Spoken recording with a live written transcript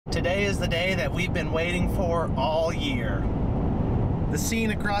Today is the day that we've been waiting for all year. The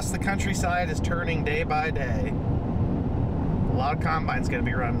scene across the countryside is turning day by day. A lot of combines going to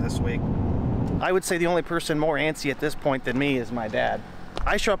be running this week. I would say the only person more antsy at this point than me is my dad.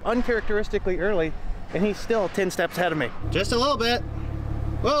 I show up uncharacteristically early and he's still 10 steps ahead of me. Just a little bit.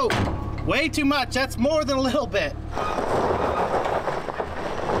 Whoa, way too much. That's more than a little bit.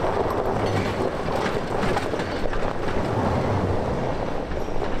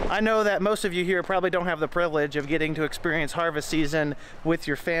 I know that most of you here probably don't have the privilege of getting to experience harvest season with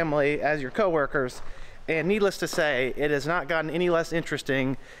your family as your coworkers, and needless to say, it has not gotten any less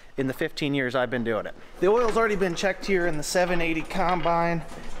interesting in the 15 years I've been doing it. The oil's already been checked here in the 780 combine.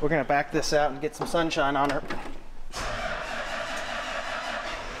 We're gonna back this out and get some sunshine on her.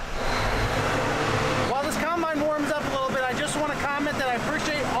 While this combine warms up a little bit, I just want to comment that I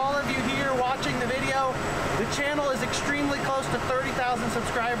appreciate all of you here watching the video. The channel is extremely close to 30,000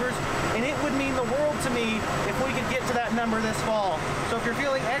 subscribers, and it would mean the world to me if we could get to that number this fall. So if you're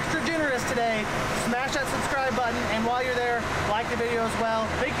feeling extra generous today, smash that subscribe button, and while you're there, like the video as well.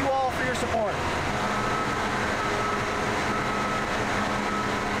 Thank you all for your support.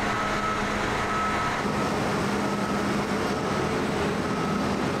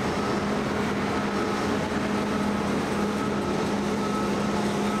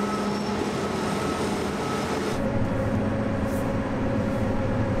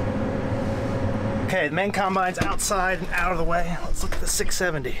 Okay, the main combine's outside and out of the way. Let's look at the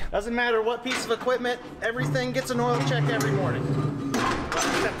 670. Doesn't matter what piece of equipment, everything gets an oil check every morning.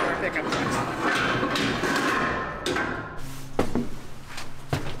 Except for our pickup trucks.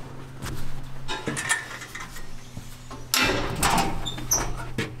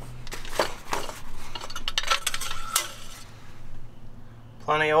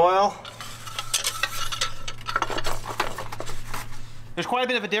 Plenty of oil. There's quite a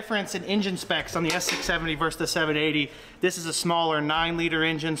bit of a difference in engine specs on the S670 versus the 780. This is a smaller 9-liter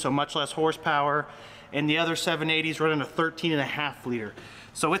engine, so much less horsepower, and the other 780s run a 13.5 liter.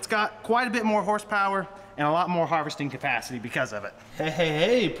 So it's got quite a bit more horsepower and a lot more harvesting capacity because of it. Hey, hey,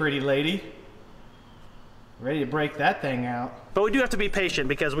 hey, pretty lady. Ready to break that thing out. But we do have to be patient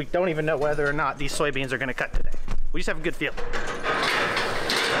because we don't even know whether or not these soybeans are gonna cut today. We just have a good feeling.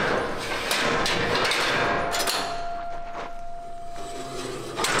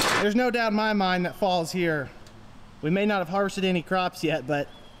 There's no doubt in my mind that fall's here. We may not have harvested any crops yet, but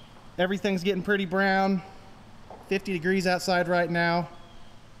everything's getting pretty brown. 50 degrees outside right now.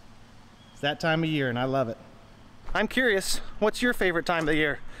 It's that time of year and I love it. I'm curious, what's your favorite time of the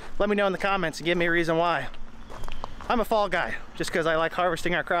year? Let me know in the comments and give me a reason why. I'm a fall guy, just because I like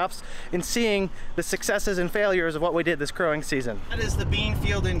harvesting our crops and seeing the successes and failures of what we did this growing season. That is the bean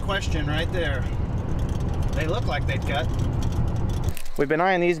field in question right there. They look like they'd cut. We've been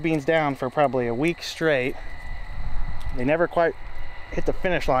eyeing these beans down for probably a week straight. They never quite hit the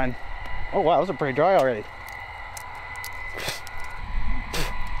finish line. Oh wow, those are pretty dry already.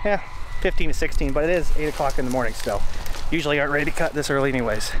 Yeah, 15 to 16, but it is 8 o'clock in the morning still. Usually aren't ready to cut this early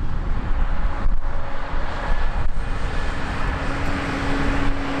anyways.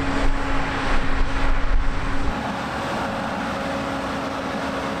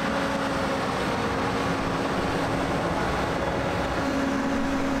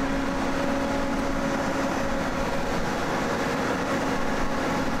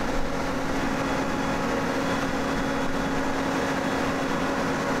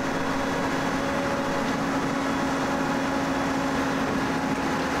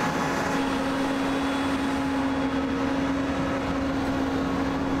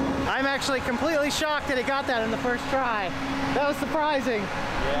 I'm actually completely shocked that it got that in the first try. That was surprising.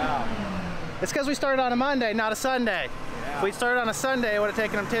 Yeah. It's because we started on a Monday, not a Sunday. Yeah. If we started on a Sunday, it would have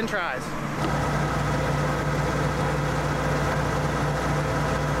taken them 10 tries.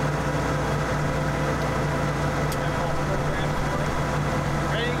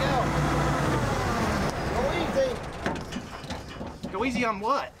 Ready to go. Go easy on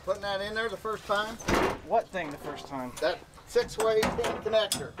what? Putting that in there the first time. What thing the first time? That 6-way pin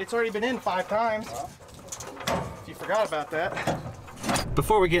connector. It's already been in 5 times. If you forgot about that.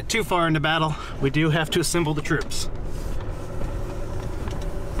 Before we get too far into battle, we do have to assemble the troops.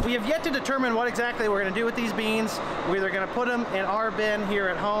 We have yet to determine what exactly we're going to do with these beans. We're either going to put them in our bin here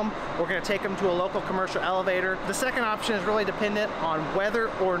at home, or we're going to take them to a local commercial elevator. The second option is really dependent on whether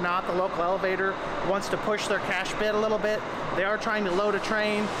or not the local elevator wants to push their cash bid a little bit. They are trying to load a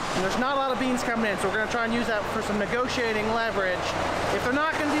train, and there's not a lot of beans coming in, so we're going to try and use that for some negotiating leverage. If they're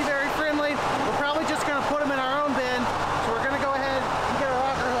not going to be very friendly, we're probably just going to put them in our own bin, so we're going to go ahead and get our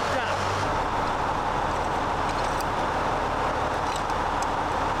auger hooked up.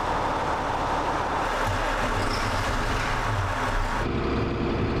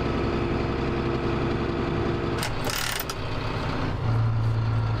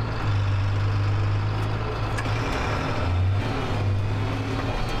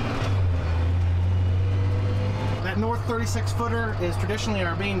 north 36 footer is traditionally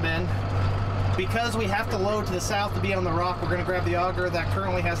our bean bin. Because we have to load to the south to be on the rock, we're going to grab the auger that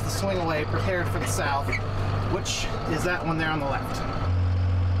currently has the swing away prepared for the south, which is that one there on the left.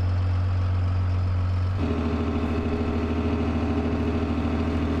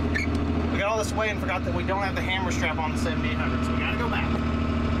 We got all this away and forgot that we don't have the hammer strap on the 7800, so we got to go back.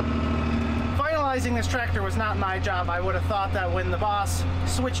 Finalizing this tractor was not my job. I would have thought that when the boss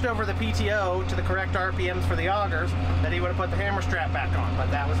switched over the PTO to the correct RPMs for the augers, that he would have put the hammer strap back on, but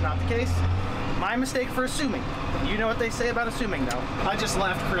that was not the case. My mistake for assuming. You know what they say about assuming, though. I just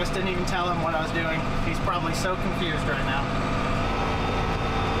left Chris, didn't even tell him what I was doing. He's probably so confused right now.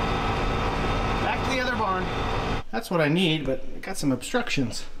 Back to the other barn. That's what I need, but I got some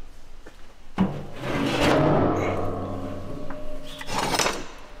obstructions.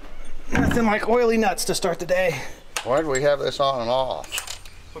 Nothing like oily nuts to start the day. Why do we have this on and off?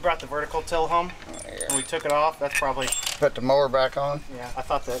 We brought the vertical till home, and we took it off. That's probably... Put the mower back on? Yeah, I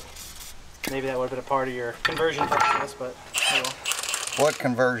thought that maybe that would have been a part of your conversion process, but oh well. What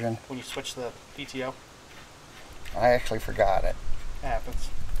conversion? When you switch the PTO. I actually forgot it. It happens.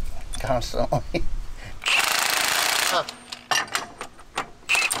 Constantly.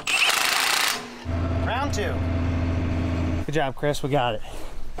 Round 2. Good job, Chris. We got it.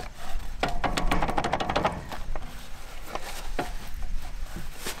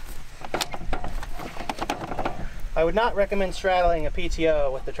 I would not recommend straddling a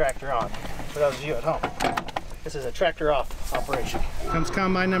PTO with the tractor on, for those of you at home. This is a tractor off operation. Comes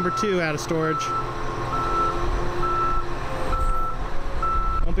combine number 2 out of storage.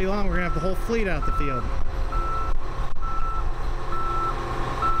 Won't be long, we're gonna have the whole fleet out the field.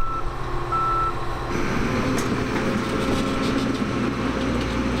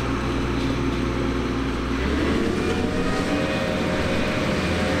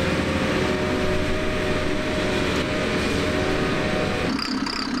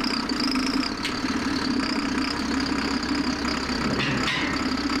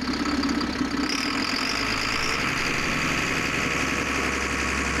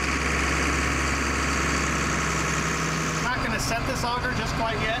 Set this auger just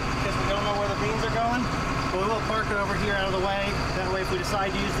quite yet because we don't know where the beans are going, but we will park it over here out of the way. That way, if we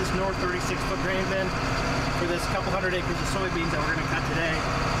decide to use this north 36-foot grain bin for this couple hundred acres of soybeans that we're going to cut today,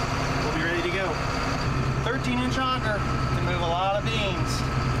 we'll be ready to go. 13-inch auger can move a lot of beans.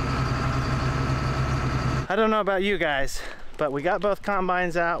 I don't know about you guys, but we got both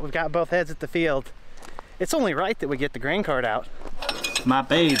combines out. We've got both heads at the field. It's only right that we get the grain cart out. My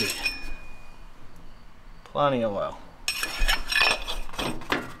baby. Plenty of oil.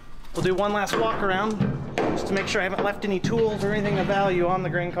 We'll do one last walk around just to make sure I haven't left any tools or anything of value on the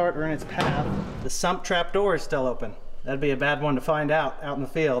grain cart or in its path. The sump trap door is still open. That'd be a bad one to find out in the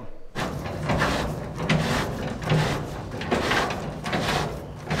field.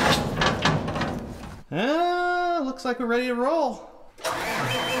 Looks like we're ready to roll.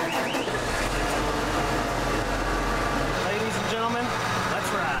 Ladies and gentlemen,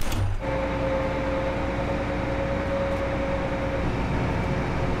 let's ride.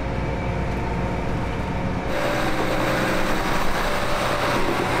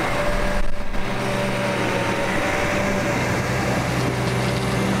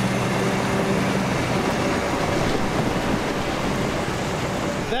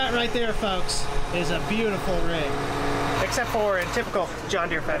 That right there, folks, is a beautiful rig. Except for in typical John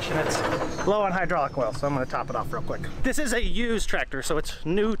Deere fashion, it's low on hydraulic oil, so I'm going to top it off real quick. This is a used tractor, so it's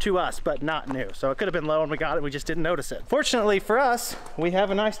new to us, but not new. So it could have been low and we got it, we just didn't notice it. Fortunately for us, we have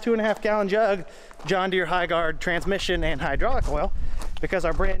a nice 2.5 gallon jug, John Deere High Guard transmission and hydraulic oil, because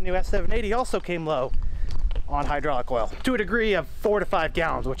our brand new S780 also came low on hydraulic oil, to a degree of 4 to 5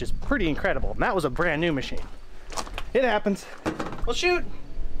 gallons, which is pretty incredible. And that was a brand new machine. It happens. Well, shoot.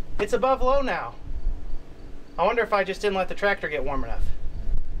 It's above low now. I wonder if I just didn't let the tractor get warm enough.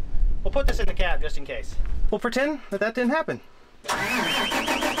 We'll put this in the cab just in case. We'll pretend that that didn't happen. I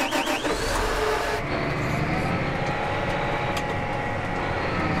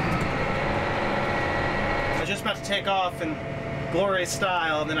was just about to take off in glorious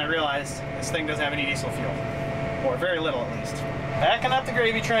style, and then I realized this thing doesn't have any diesel fuel. Or very little, at least. Backing up the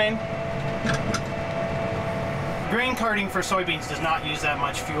gravy train. Grain carting for soybeans does not use that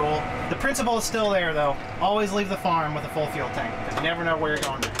much fuel. The principle is still there, though. Always leave the farm with a full fuel tank, because you never know where you're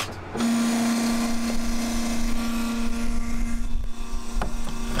going next.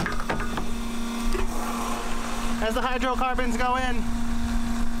 As the hydrocarbons go in,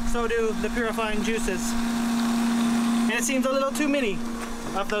 so do the purifying juices. And it seems a little too many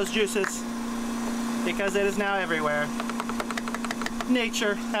of those juices, because it is now everywhere.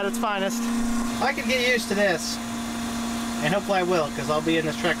 Nature at its finest. I could get used to this. And hopefully I will, because I'll be in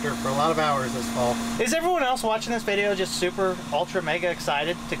this tractor for a lot of hours this fall. Is everyone else watching this video just super, ultra, mega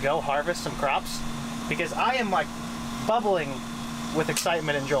excited to go harvest some crops? Because I am like bubbling with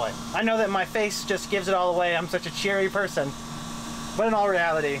excitement and joy. I know that my face just gives it all away. I'm such a cheery person. But in all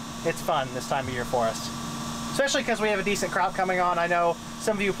reality, it's fun this time of year for us. Especially because we have a decent crop coming on. I know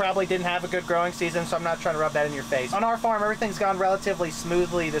some of you probably didn't have a good growing season, so I'm not trying to rub that in your face. On our farm, everything's gone relatively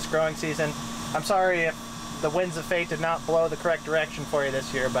smoothly this growing season. I'm sorry if the winds of fate did not blow the correct direction for you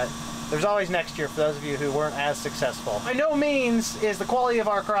this year, but there's always next year for those of you who weren't as successful. By no means is the quality of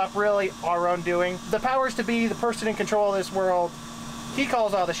our crop really our own doing. The powers to be, the person in control of this world, he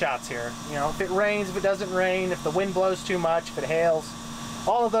calls all the shots here. You know, if it rains, if it doesn't rain, if the wind blows too much, if it hails,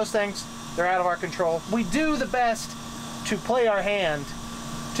 all of those things, they're out of our control. We do the best to play our hand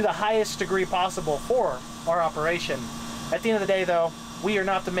to the highest degree possible for our operation. At the end of the day, though, we are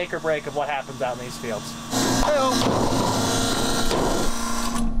not the make or break of what happens out in these fields. Hello.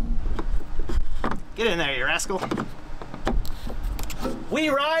 Get in there, you rascal. We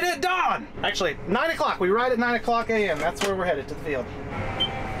ride at dawn! Actually, 9 o'clock. We ride at 9 o'clock a.m. That's where we're headed, to the field.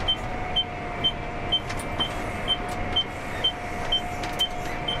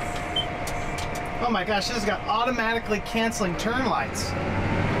 Oh my gosh, this has got automatically canceling turn lights.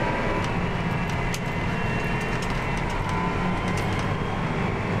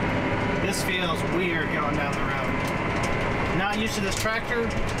 This feels weird going down the road. Not used to this tractor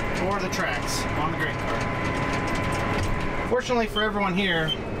or the tracks on the grain cart. Fortunately for everyone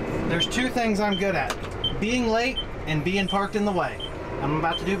here, there's two things I'm good at. Being late and being parked in the way. I'm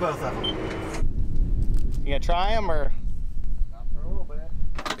about to do both of them. You gonna try them or? Not for a little bit.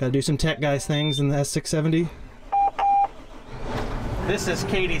 Gotta do some tech guys things in the S670. This is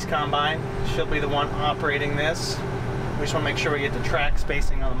Katie's combine. She'll be the one operating this. We just want to make sure we get the track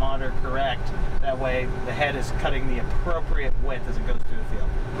spacing on the monitor correct. That way the head is cutting the appropriate width as it goes through the field.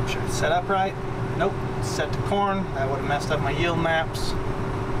 Make sure it's set up right. Nope, it's set to corn. That would have messed up my yield maps.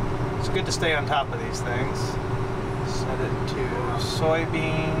 It's good to stay on top of these things. Set it to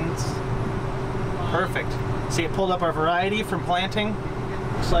soybeans. Perfect. See, it pulled up our variety from planting.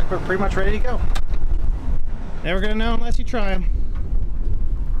 Looks like we're pretty much ready to go. Never gonna know unless you try them.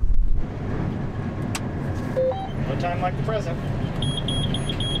 No time like the present.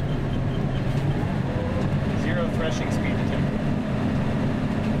 Zero threshing speed detected.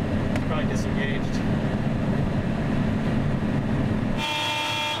 Probably disengaged. I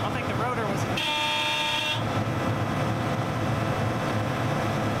don't think the rotor was...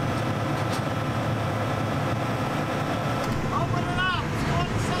 Open it up! Let's go in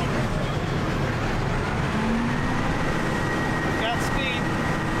the center! We've got speed.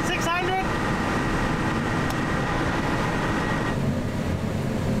 600?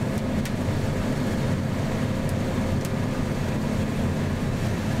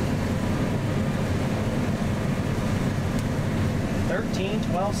 $13,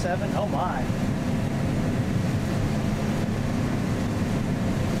 $12, $7, oh my.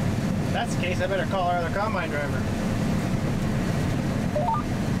 If that's the case, I better call our other combine driver.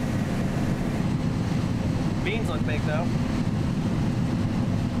 Beans look big though.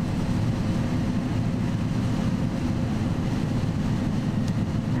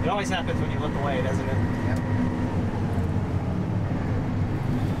 It always happens when you look away, doesn't it? Yep.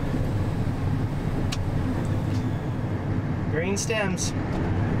 Green stems.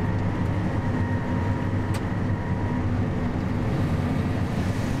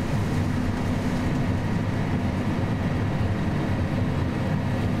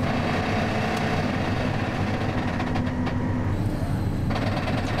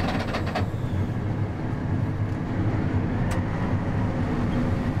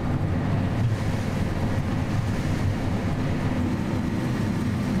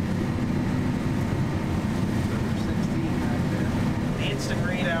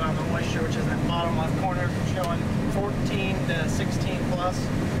 Read out on the moisture, which is that bottom left corner, showing 14 to 16 plus.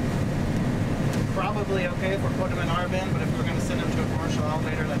 Probably okay if we're putting them in our bin, but if we're going to send them to a commercial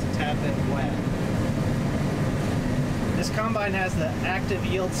elevator, that's a tad bit wet. This combine has the active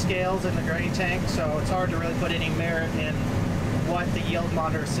yield scales in the grain tank, so it's hard to really put any merit in what the yield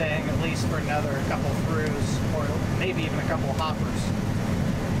monitor is saying, at least for another couple throughs, or maybe even a couple hoppers.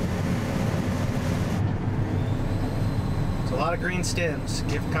 A lot of green stems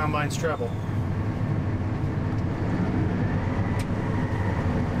give combines trouble.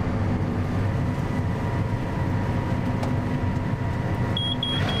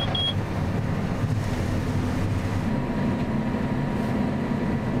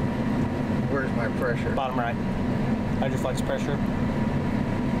 Where's my pressure? Bottom right. Hydroflex pressure.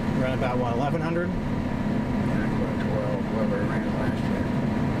 Around about what, 1100? 12. what we ran last year.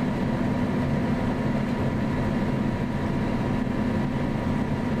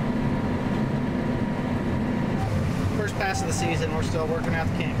 First pass of the season, we're still working out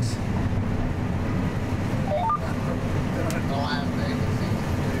the kinks. The last day of the season,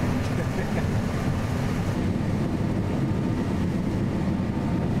 too.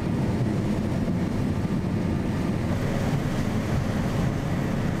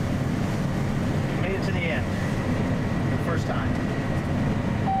 Made it to the end. For the first time.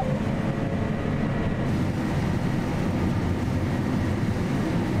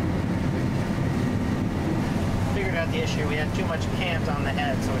 Figured out the issue. We had too much cams on the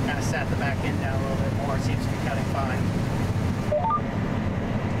head, so we kind of sat the back end down a little bit more. It seems to be cutting fine.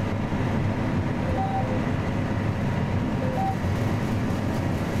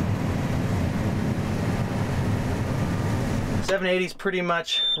 S780's pretty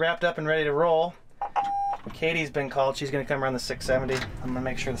much wrapped up and ready to roll. Katie's been called. She's going to come around the 670. I'm going to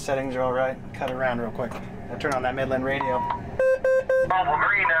make sure the settings are all right. Cut it around real quick. I'll turn on that Midland radio. Awful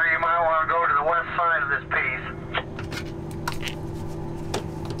green there. You might want to go to the west side of this piece.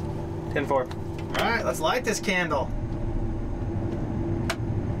 10-4. All right, let's light this candle.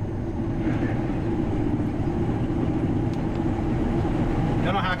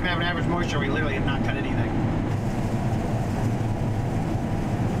 Don't know how I can have an average moisture. We literally have not cut anything.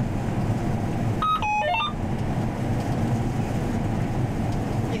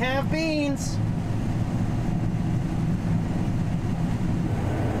 We have beans.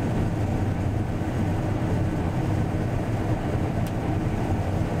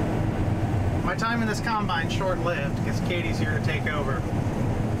 My time in this combine short-lived because Katie's here to take over.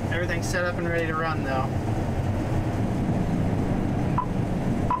 Everything's set up and ready to run though.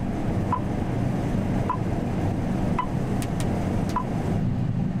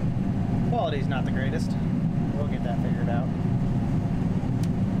 Quality's not the greatest. We'll get that figured out.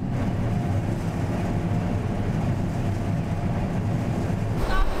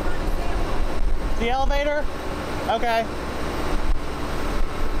 The elevator? Okay.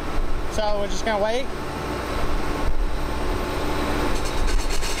 So we're just gonna wait.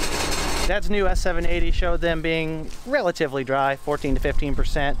 Dad's new S780 showed them being relatively dry, 14 to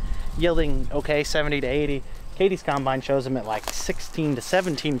 15%, yielding okay, 70 to 80. Katie's combine shows them at like 16 to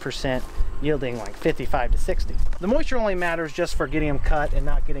 17%, yielding like 55 to 60. The moisture only matters just for getting them cut and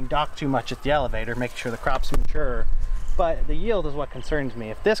not getting docked too much at the elevator, making sure the crop's mature. But the yield is what concerns me.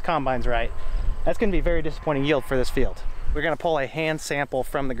 If this combine's right, that's gonna be a very disappointing yield for this field. We're gonna pull a hand sample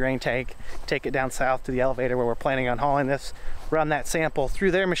from the grain tank, take it down south to the elevator where we're planning on hauling this, run that sample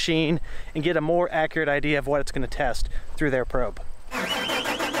through their machine, and get a more accurate idea of what it's gonna test through their probe.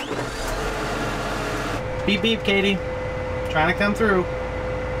 Beep beep, Katie. Trying to come through.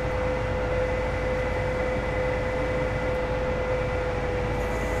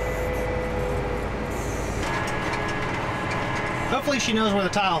 Hopefully she knows where the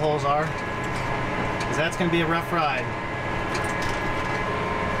tile holes are, because that's going to be a rough ride.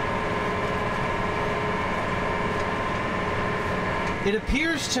 It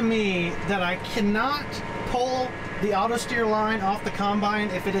appears to me that I cannot pull the auto steer line off the combine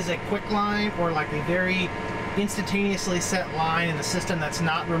if it is a quick line or like a very instantaneously set line in the system that's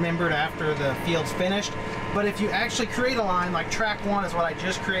not remembered after the field's finished. But if you actually create a line, like track 1 is what I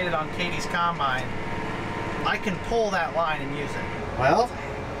just created on Katie's combine, I can pull that line and use it. Well,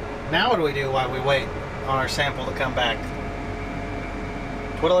 now what do we do while we wait on our sample to come back?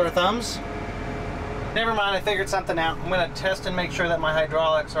 Twiddle our thumbs? Never mind, I figured something out. I'm going to test and make sure that my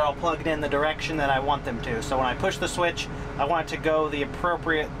hydraulics are all plugged in the direction that I want them to. So when I push the switch, I want it to go the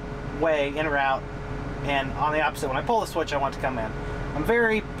appropriate way in route, and on the opposite, when I pull the switch, I want it to come in. I'm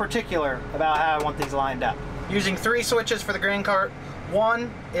very particular about how I want these lined up. Using 3 switches for the grain cart.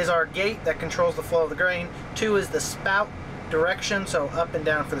 1 is our gate that controls the flow of the grain. 2 is the spout direction, so up and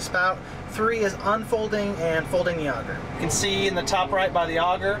down for the spout. 3 is unfolding and folding the auger. You can see in the top right by the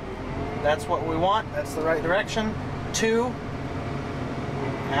auger, that's what we want. That's the right direction. 2,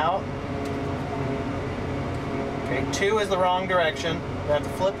 out. Okay, 2 is the wrong direction. We have to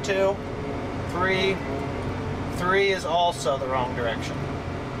flip 2. 3. 3 is also the wrong direction.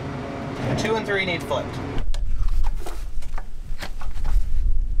 2 and 3 need flipped.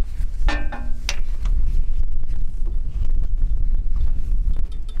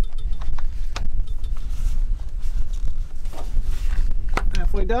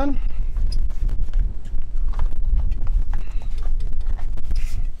 Halfway done.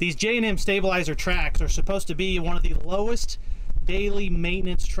 These J&M stabilizer tracks are supposed to be one of the lowest daily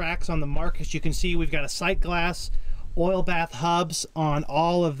maintenance tracks on the market. As you can see, we've got a sight glass oil bath hubs on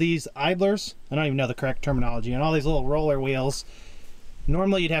all of these idlers. I don't even know the correct terminology. On all these little roller wheels.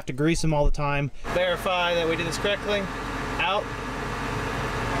 Normally you'd have to grease them all the time. Verify that we did this correctly. Out.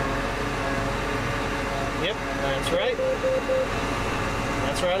 Yep, that's right.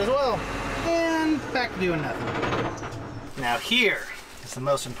 That's right as well. And back to doing nothing. Now here is the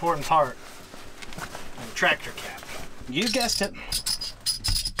most important part of the tractor cab. You guessed it,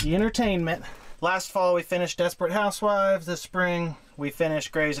 the entertainment. Last fall we finished Desperate Housewives. This spring we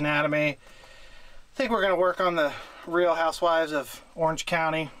finished Grey's Anatomy. I think we're gonna work on the Real Housewives of Orange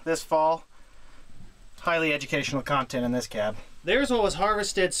County this fall. Highly educational content in this cab. There's what was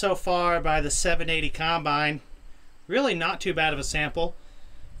harvested so far by the 780 combine. Really not too bad of a sample.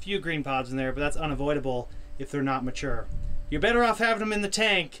 A few green pods in there, but that's unavoidable if they're not mature. You're better off having them in the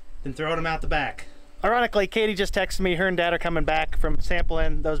tank than throwing them out the back. Ironically, Katie just texted me her and Dad are coming back from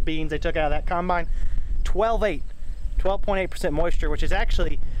sampling those beans they took out of that combine. 12.8% moisture, which is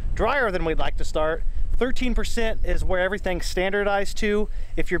actually drier than we'd like to start. 13% is where everything's standardized to.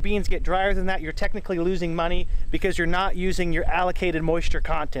 If your beans get drier than that, you're technically losing money because you're not using your allocated moisture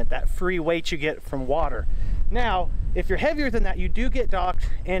content, that free weight you get from water. Now, if you're heavier than that, you do get docked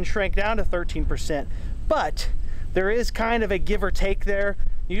and shrank down to 13%, but there is kind of a give or take there.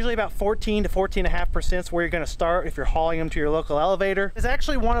 Usually about 14 to 14.5% is where you're going to start if you're hauling them to your local elevator. It's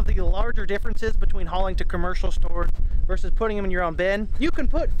actually one of the larger differences between hauling to commercial stores versus putting them in your own bin. You can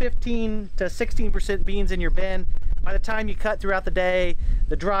put 15 to 16% beans in your bin. By the time you cut throughout the day,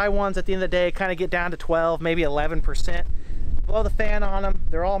 the dry ones at the end of the day kind of get down to 12, maybe 11%. Blow the fan on them,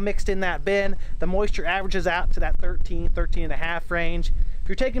 they're all mixed in that bin. The moisture averages out to that 13.5 range. If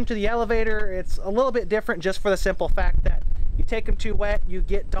you're taking them to the elevator, it's a little bit different just for the simple fact that you take them too wet, you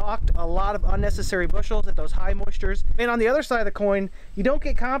get docked a lot of unnecessary bushels at those high moistures. And on the other side of the coin, you don't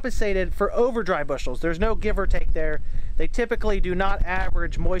get compensated for over dry bushels. There's no give or take there. They typically do not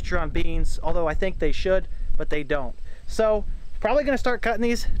average moisture on beans, although I think they should, but they don't. So, probably gonna start cutting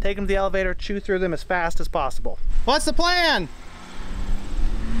these, take them to the elevator, chew through them as fast as possible. What's the plan?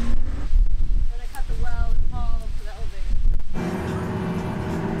 We're gonna cut the well and haul to the elevator.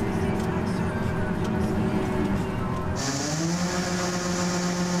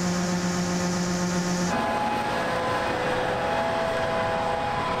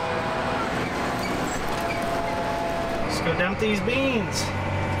 Let's go dump these beans.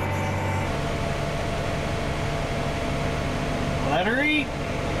 Let her eat.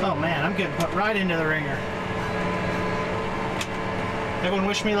 Oh man, I'm getting put right into the ringer. Everyone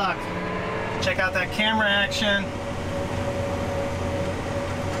wish me luck. Check out that camera action.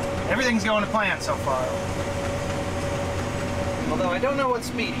 Everything's going to plan so far. Although I don't know what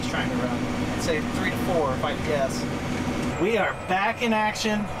speed he's trying to run. I'd say 3 to 4 if I had to guess. We are back in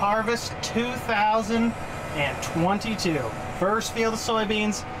action. Harvest 2022. First field of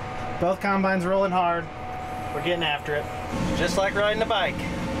soybeans. Both combines rolling hard. We're getting after it. Just like riding a bike.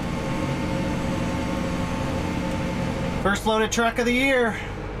 First loaded truck of the year.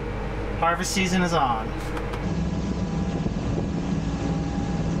 Harvest season is on.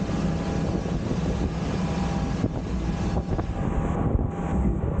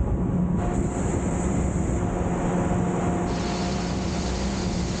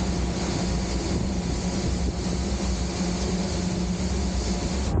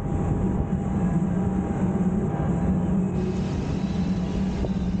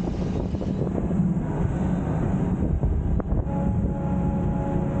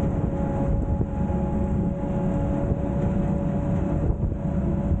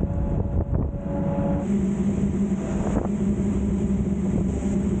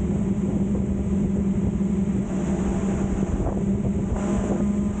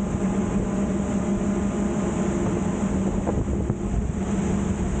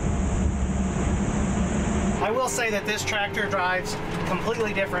 I will say that this tractor drives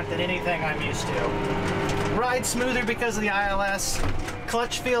completely different than anything I'm used to. Rides smoother because of the ILS.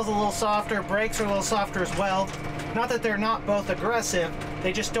 Clutch feels a little softer, brakes are a little softer as well. Not that they're not both aggressive,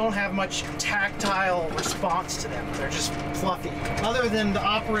 they just don't have much tactile response to them. They're just fluffy. Other than the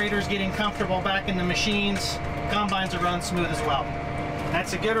operators getting comfortable back in the machines, combines are running smooth as well.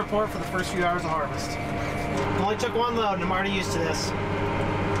 That's a good report for the first few hours of harvest. Only took one load and I'm already used to this.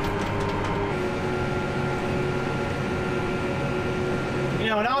 You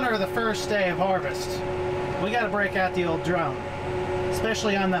know, in honor of the first day of harvest, we got to break out the old drone,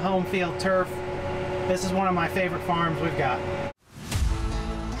 especially on the home field turf. This is one of my favorite farms we've got.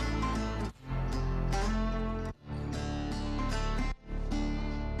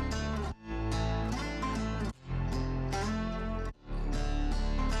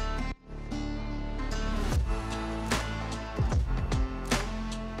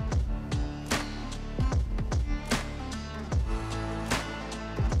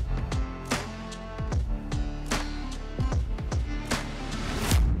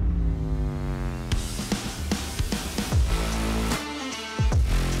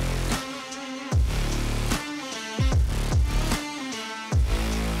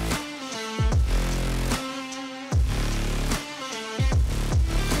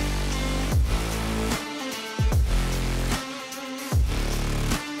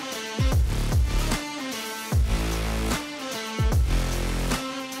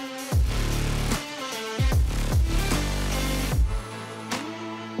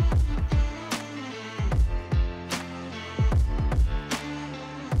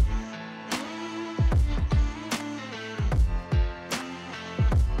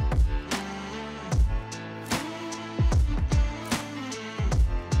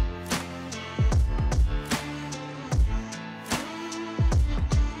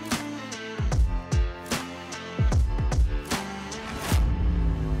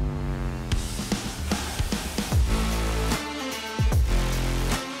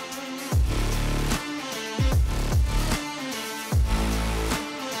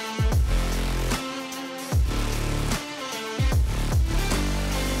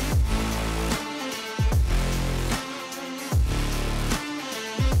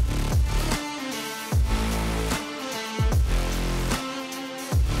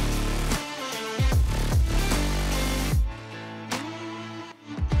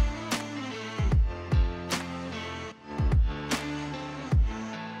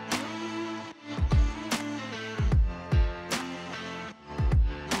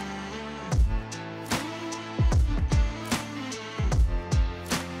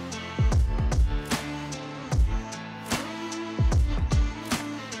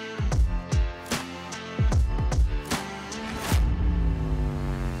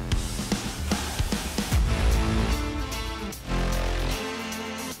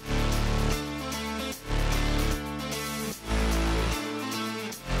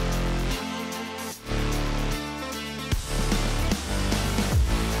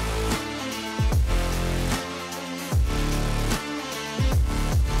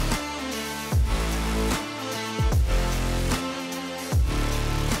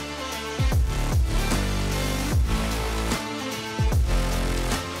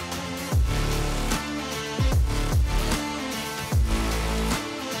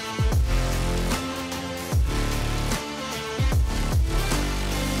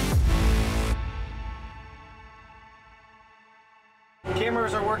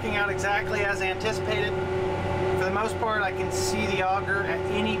 cars are working out exactly as anticipated. For the most part, I can see the auger at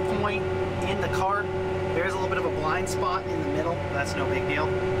any point in the cart. There's a little bit of a blind spot in the middle. That's no big deal.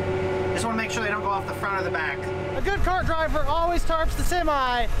 Just want to make sure they don't go off the front or the back. A good cart driver always tarps the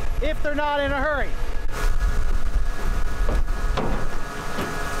semi if they're not in a hurry.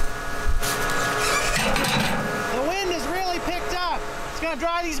 The wind has really picked up. It's going to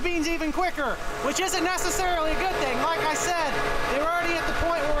dry these beans even quicker, which isn't necessarily a good thing. Like I said, they're already at the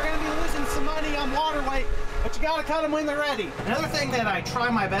point where we're going to be losing some money on water weight, but you got to cut them when they're ready. Another thing that I try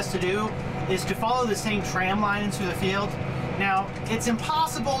my best to do is to follow the same tram lines through the field. Now, it's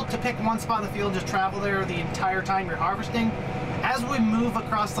impossible to pick one spot in the field and just travel there the entire time you're harvesting. As we move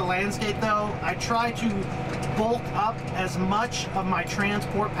across the landscape though, I try to bulk up as much of my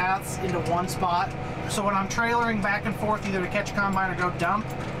transport paths into one spot. So when I'm trailering back and forth either to catch a combine or go dump,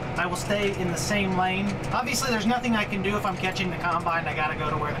 I will stay in the same lane. Obviously there's nothing I can do if I'm catching the combine. I gotta go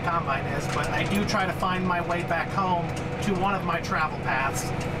to where the combine is, but I do try to find my way back home to one of my travel paths.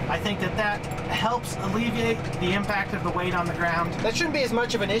 I think that helps alleviate the impact of the weight on the ground. That shouldn't be as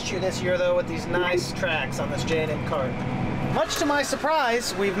much of an issue this year though with these nice tracks on this J&M cart. Much to my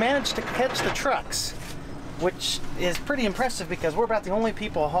surprise, we've managed to catch the trucks, which is pretty impressive because we're about the only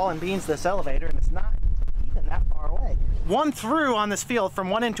people hauling beans this elevator and it's not even that far away. One through on this field from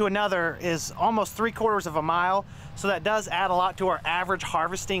one end to another is almost 3/4 of a mile, so that does add a lot to our average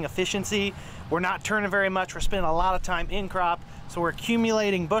harvesting efficiency. We're not turning very much, we're spending a lot of time in crop, so we're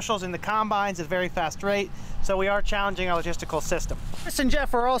accumulating bushels in the combines at a very fast rate, so we are challenging our logistical system. Chris and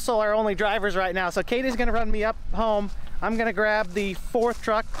Jeff are also our only drivers right now, so Katie's gonna run me up home. I'm gonna grab the 4th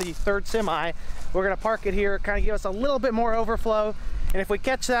truck, the 3rd semi. We're gonna park it here, kind of give us a little bit more overflow, and if we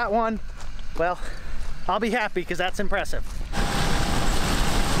catch that one, well, I'll be happy because that's impressive.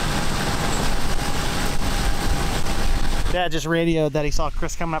 Dad just radioed that he saw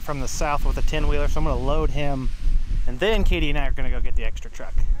Chris coming up from the south with a 10-wheeler, so I'm gonna load him, and then Katie and I are gonna go get the extra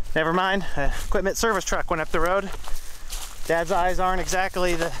truck. Never mind, equipment service truck went up the road. Dad's eyes aren't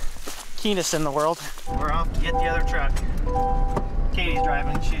exactly the keenest in the world. We're off to get the other truck. Katie's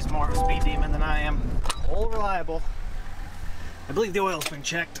driving, she's more of a speed demon than I am. All reliable. I believe the oil's been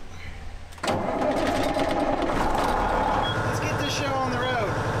checked. Let's get this show on the road.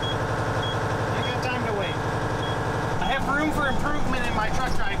 I got time to wait. I have room for improvement in my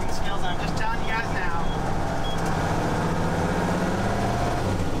truck driving skills, I'm just telling you guys now.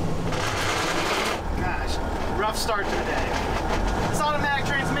 Gosh, rough start to the day. This automatic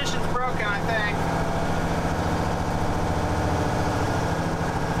transmission's broken, I think.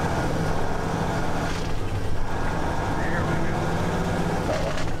 There we go.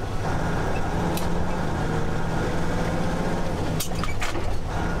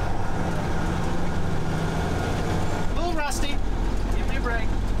 A little rusty. Give me a break.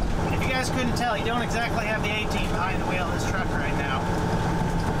 If you guys couldn't tell, you don't exactly have the A-team behind the wheel of this truck right now.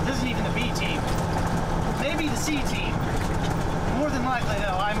 This isn't even the B-team. Maybe the C-team. More than likely,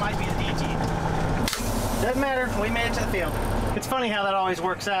 though, I might be the D-team. Doesn't matter, we made it to the field. It's funny how that always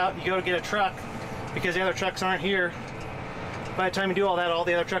works out. You go to get a truck because the other trucks aren't here. By the time you do all that, all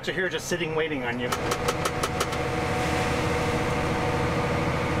the other trucks are here just sitting waiting on you.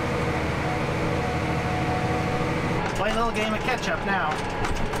 Play a little game of catch-up now.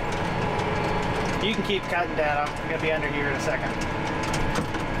 You can keep cutting, Dad. I'm going to be under here in a second.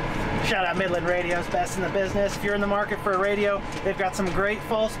 Shout out Midland Radio's best in the business. If you're in the market for a radio, they've got some great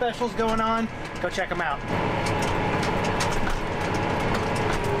fall specials going on. Go check them out.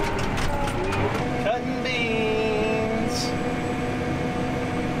 Cutting beans.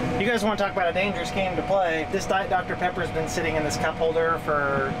 You guys want to talk about a dangerous game to play? This Diet Dr. Pepper's been sitting in this cup holder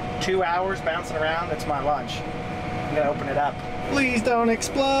for 2 hours, bouncing around. It's my lunch. I'm gonna open it up. Please don't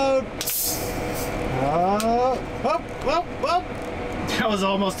explode. Oh, whoop, whoop, whoop. That was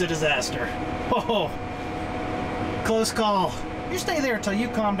almost a disaster. Oh, close call. You stay there till you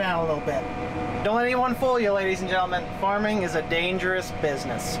calm down a little bit. Don't let anyone fool you, ladies and gentlemen. Farming is a dangerous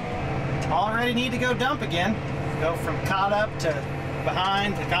business. Already need to go dump again. Go from caught up to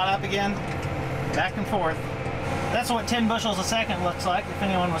behind to caught up again. Back and forth. That's what 10 bushels a second looks like, if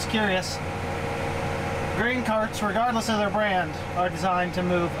anyone was curious. Grain carts, regardless of their brand, are designed to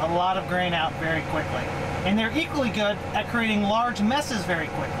move a lot of grain out very quickly. And they're equally good at creating large messes very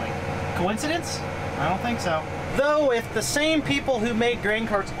quickly. Coincidence? I don't think so. Though, if the same people who made grain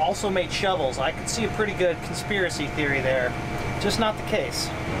carts also made shovels, I could see a pretty good conspiracy theory there. Just not the case.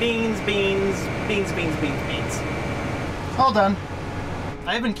 Beans, beans, beans, beans, beans, beans. All done.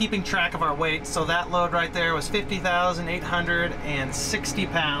 I've been keeping track of our weight, so that load right there was 50,860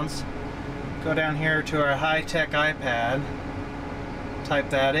 pounds. Go down here to our high-tech iPad. Type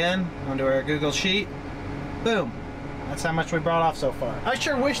that in onto our Google Sheet. Boom. That's how much we brought off so far. I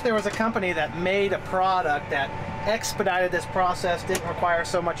sure wish there was a company that made a product that expedited this process, didn't require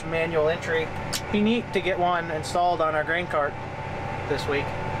so much manual entry. It'd be neat to get one installed on our grain cart this week,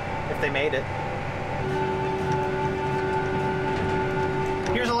 if they made it.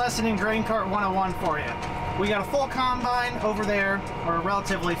 Here's a lesson in Grain Cart 101 for you. We got a full combine over there, or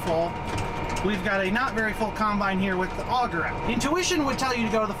relatively full. We've got a not very full combine here with the auger out. Intuition would tell you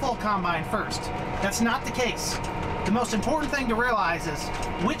to go to the full combine first. That's not the case. The most important thing to realize is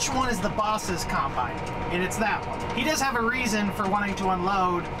which one is the boss's combine, and it's that one. He does have a reason for wanting to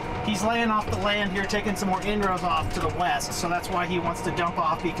unload. He's laying off the land here, taking some more inrows off to the west, so that's why he wants to dump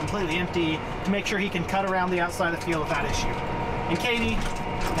off, be completely empty, to make sure he can cut around the outside of the field without issue. And Katie,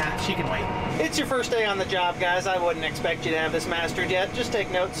 nah, she can wait. It's your first day on the job, guys. I wouldn't expect you to have this mastered yet. Just take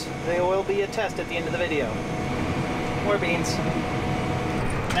notes. There will be a test at the end of the video. More beans.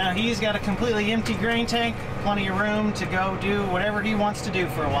 Now he's got a completely empty grain tank, plenty of room to go do whatever he wants to do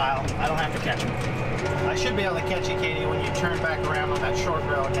for a while. I don't have to catch him. I should be able to catch you, Katie, when you turn back around on that short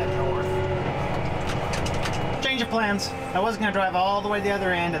road and head north. Change of plans. I was going to drive all the way to the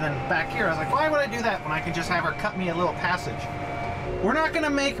other end and then back here. I was like, why would I do that when I could just have her cut me a little passage? We're not going to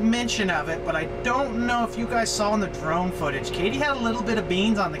make mention of it, but I don't know if you guys saw in the drone footage. Katie had a little bit of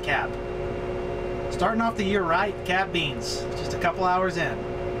beans on the cab. Starting off the year right, cab beans. Just a couple hours in.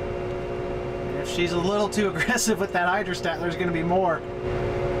 And if she's a little too aggressive with that hydrostat, there's going to be more.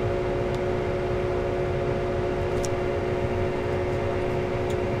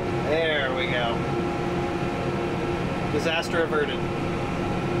 There we go. Disaster averted.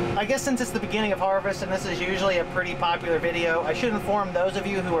 I guess since it's the beginning of harvest and this is usually a pretty popular video, I should inform those of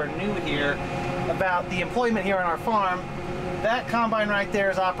you who are new here about the employment here on our farm. That combine right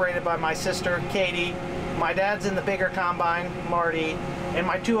there is operated by my sister, Katie. My dad's in the bigger combine, Marty, and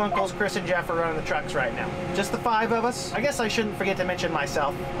my two uncles, Chris and Jeff, are running the trucks right now. Just the 5 of us. I guess I shouldn't forget to mention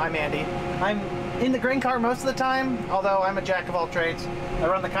myself. I'm Andy. I'm in the grain cart most of the time, although I'm a jack of all trades. I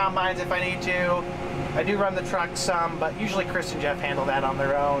run the combines if I need to. I do run the trucks some, but usually Chris and Jeff handle that on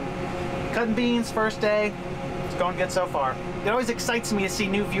their own. Cutting beans, first day. It's going good so far. It always excites me to see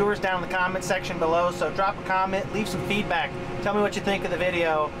new viewers down in the comment section below, so drop a comment, leave some feedback. Tell me what you think of the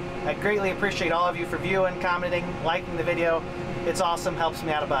video. I greatly appreciate all of you for viewing, commenting, liking the video. It's awesome, helps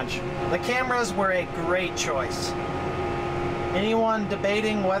me out a bunch. The cameras were a great choice. Anyone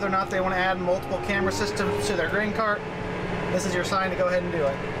debating whether or not they want to add multiple camera systems to their grain cart, this is your sign to go ahead and do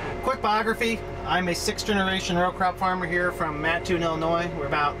it. Quick biography. I'm a 6th generation row crop farmer here from Mattoon, Illinois. We're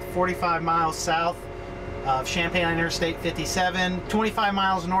about 45 miles south of Champaign on Interstate 57, 25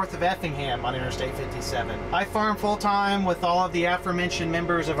 miles north of Effingham on Interstate 57. I farm full-time with all of the aforementioned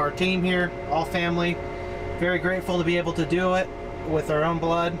members of our team here, all family. Very grateful to be able to do it with our own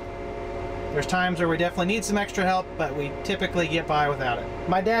blood. There's times where we definitely need some extra help, but we typically get by without it.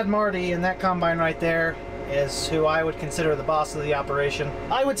 My dad, Marty, in that combine right there, is who I would consider the boss of the operation.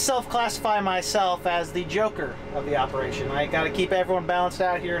 I would self-classify myself as the joker of the operation. I gotta keep everyone balanced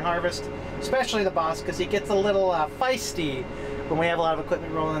out here in harvest, especially the boss, because he gets a little feisty when we have a lot of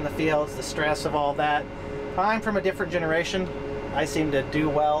equipment rolling in the fields, the stress of all that. I'm from a different generation. I seem to do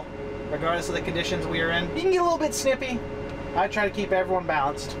well, regardless of the conditions we are in. You can get a little bit snippy. I try to keep everyone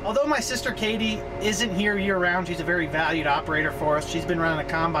balanced. Although my sister Katie isn't here year-round, she's a very valued operator for us. She's been running a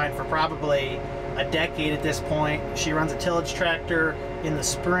combine for probably a decade at this point. She runs a tillage tractor in the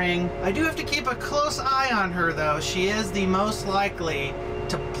spring. I do have to keep a close eye on her though. She is the most likely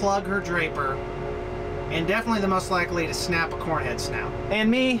to plug her draper and definitely the most likely to snap a cornhead snout. And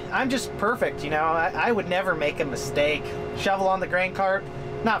me, I'm just perfect, you know. I would never make a mistake. Shovel on the grain cart,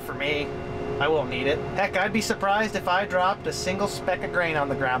 not for me. I won't need it. Heck, I'd be surprised if I dropped a single speck of grain on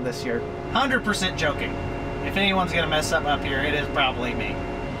the ground this year. 100% joking. If anyone's gonna mess something up here, it is probably me.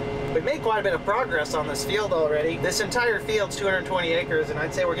 We've made quite a bit of progress on this field already. This entire field's 220 acres, and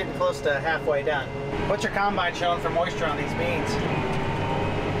I'd say we're getting close to halfway done. What's your combine showing for moisture on these beans?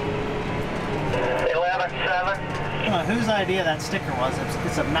 11.7. Whose idea that sticker was?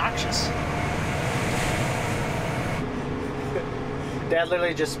 It's obnoxious. Dad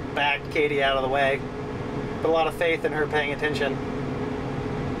literally just backed Katie out of the way. Put a lot of faith in her paying attention.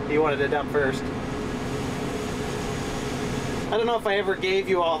 He wanted to dump first. I don't know if I ever gave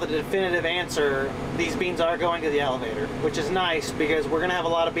you all the definitive answer. These beans are going to the elevator, which is nice because we're gonna have a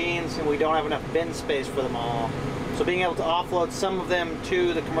lot of beans and we don't have enough bin space for them all. So being able to offload some of them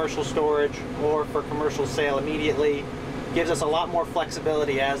to the commercial storage or for commercial sale immediately gives us a lot more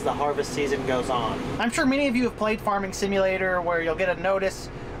flexibility as the harvest season goes on. I'm sure many of you have played Farming Simulator where you'll get a notice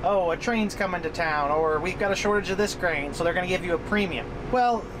oh, a train's coming to town, or we've got a shortage of this grain, so they're going to give you a premium.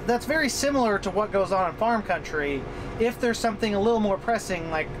 Well, that's very similar to what goes on in farm country. If there's something a little more pressing,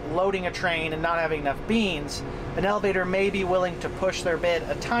 like loading a train and not having enough beans, an elevator may be willing to push their bid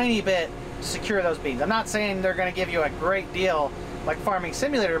a tiny bit to secure those beans. I'm not saying they're going to give you a great deal like Farming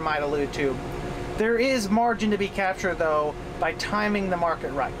Simulator might allude to. There is margin to be captured, though, by timing the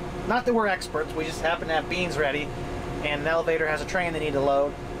market right. Not that we're experts, we just happen to have beans ready, and an elevator has a train they need to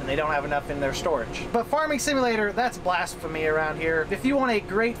load, and they don't have enough in their storage. But Farming Simulator, that's blasphemy around here. If you want a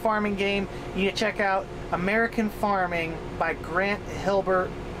great farming game, you need to check out American Farming by Grant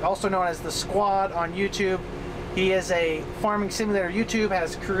Hilbert, also known as The Squad on YouTube. He is a Farming Simulator YouTube,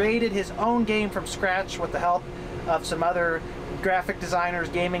 has created his own game from scratch with the help of some other graphic designers,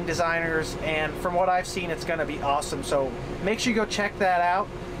 gaming designers, and from what I've seen, it's going to be awesome. So make sure you go check that out.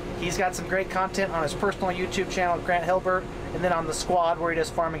 He's got some great content on his personal YouTube channel, Grant Hilbert, and then on The Squad, where he does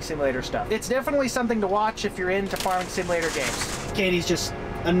Farming Simulator stuff. It's definitely something to watch if you're into Farming Simulator games. Katie's just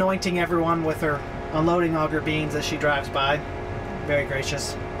anointing everyone with her unloading auger beans as she drives by. Very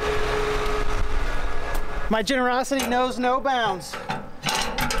gracious. My generosity knows no bounds.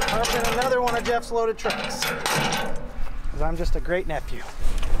 Up in another one of Jeff's loaded trucks. Because I'm just a great nephew.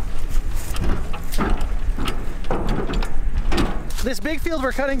 This big field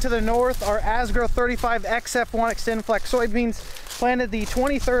we're cutting to the north are Asgrow 35 XF1 Extend Flex soybeans, planted the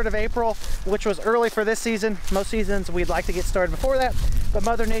 23rd of April, which was early for this season. Most seasons we'd like to get started before that, but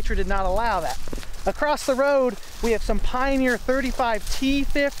Mother Nature did not allow that. Across the road, we have some Pioneer 35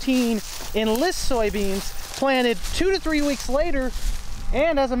 T15 Enlist soybeans planted 2 to 3 weeks later,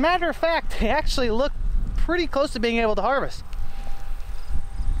 and as a matter of fact, they actually look pretty close to being able to harvest.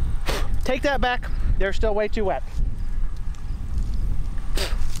 Take that back, they're still way too wet.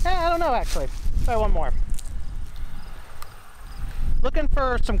 I don't know, actually. Try one more. Looking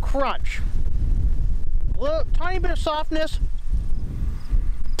for some crunch. A little tiny bit of softness,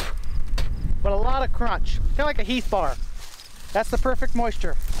 but a lot of crunch. Kind of like a Heath bar. That's the perfect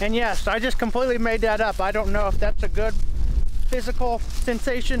moisture. And yes, I just completely made that up. I don't know if that's a good physical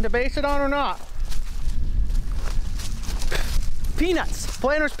sensation to base it on or not. Peanuts.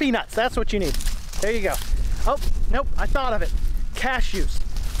 Planter's peanuts. That's what you need. There you go. Oh, nope. I thought of it. Cashews.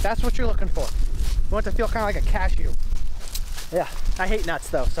 That's what you're looking for. You want it to feel kind of like a cashew. Yeah, I hate nuts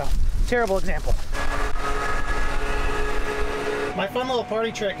though, so terrible example. My fun little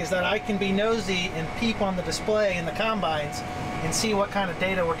party trick is that I can be nosy and peep on the display in the combines and see what kind of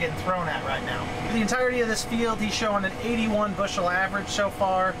data we're getting thrown at right now. For the entirety of this field, he's showing an 81 bushel average so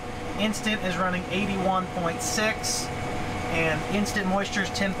far. Instant is running 81.6. and instant moisture is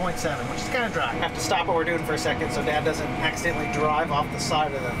 10.7, which is kind of dry. I have to stop what we're doing for a second so Dad doesn't accidentally drive off the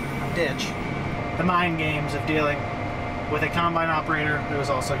side of the ditch. The mind games of dealing with a combine operator who is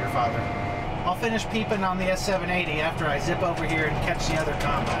also your father. I'll finish peeping on the S780 after I zip over here and catch the other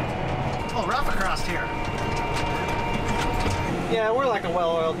combine. Oh, rough across here. Yeah, we're like a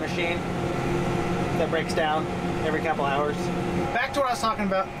well-oiled machine that breaks down every couple hours. Back to what I was talking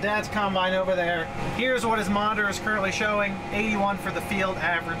about, Dad's combine over there. Here's what his monitor is currently showing. 81 for the field,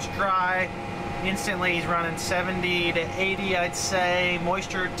 average dry. Instantly he's running 70 to 80, I'd say.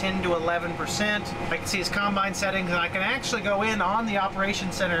 Moisture 10 to 11%. I can see his combine settings, and I can actually go in on the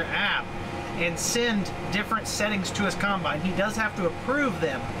Operations Center app and send different settings to his combine. He does have to approve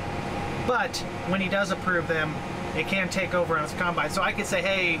them, but when he does approve them, it can take over on his combine. So I could say,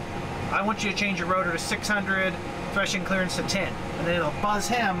 hey, I want you to change your rotor to 600, threshing clearance to 10, and then it'll buzz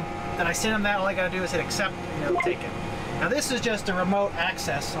him. Then I send him that. All I gotta do is hit accept, and it'll take it. Now this is just a remote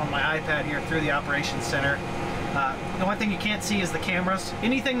access on my iPad here through the Operations Center. The one thing you can't see is the cameras.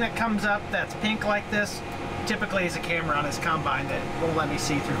 Anything that comes up that's pink like this typically is a camera on his combine that won't let me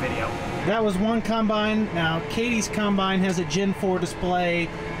see through video. That was one combine. Now Katie's combine has a Gen 4 display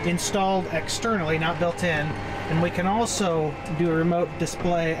installed externally, not built in. And we can also do a remote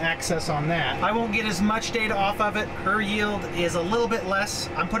display access on that. I won't get as much data off of it. Her yield is a little bit less.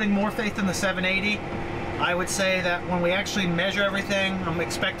 I'm putting more faith in the 780. I would say that when we actually measure everything, I'm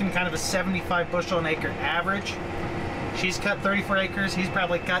expecting kind of a 75 bushel an acre average. She's cut 34 acres. He's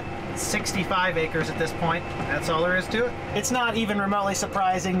probably cut 65 acres at this point. That's all there is to it. It's not even remotely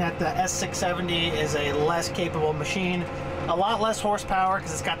surprising that the S670 is a less capable machine. A lot less horsepower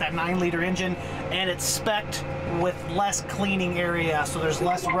because it's got that 9-liter engine, and it's spec'd with less cleaning area, so there's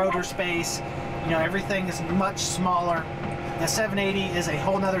less rotor space. You know, everything is much smaller. The 780 is a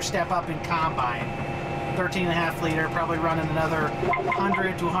whole nother step up in combine. 13.5 liter, probably running another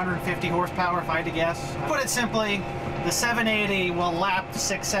 100 to 150 horsepower if I had to guess. Put it simply, the 780 will lap the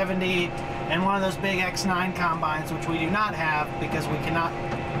 670 and one of those big X9 combines, which we do not have because we cannot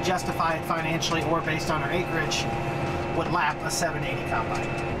would justify it financially or based on our acreage, would lap a 780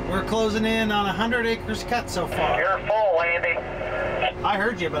 combine. We're closing in on 100 acres cut so far. You're full, Andy. I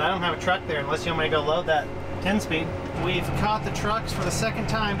heard you, but I don't have a truck there unless you want me to go load that 10-speed. We've caught the trucks for the second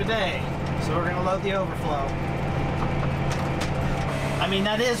time today, so we're gonna load the overflow. I mean,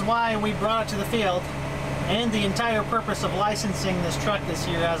 that is why we brought it to the field, and the entire purpose of licensing this truck this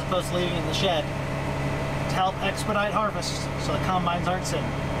year as opposed to leaving it in the shed, to help expedite harvest so the combines aren't sitting.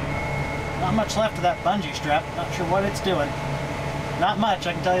 Not much left of that bungee strap, not sure what it's doing. Not much,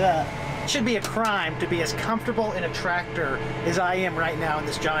 I can tell you that. It should be a crime to be as comfortable in a tractor as I am right now in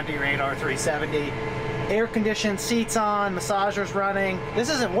this John Deere 8R370. Air-conditioned seats on, massagers running. This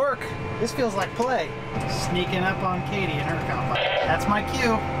isn't work, this feels like play. Sneaking up on Katie and her combine. That's my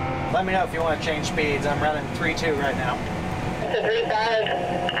cue. Let me know if you want to change speeds. I'm running 3.2 right now. It's a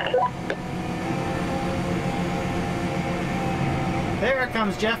 3.5. There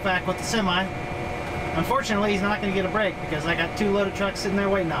comes Jeff back with the semi. Unfortunately, he's not going to get a break because I got 2 loaded trucks sitting there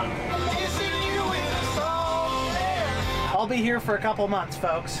waiting on him. I'll be here for a couple months,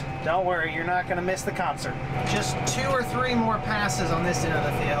 folks. Don't worry, you're not going to miss the concert. Just 2 or 3 more passes on this end of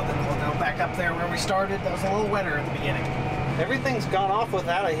the field, and we'll go back up there where we started. That was a little wetter at the beginning. Everything's gone off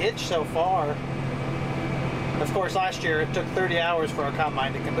without a hitch so far. Of course, last year it took 30 hours for our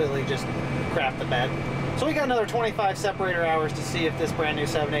combine to completely just crap the bed. So we got another 25 separator hours to see if this brand new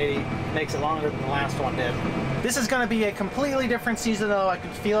 780 makes it longer than the last one did. This is going to be a completely different season though. I can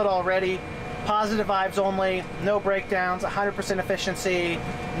feel it already. Positive vibes only, no breakdowns, 100% efficiency,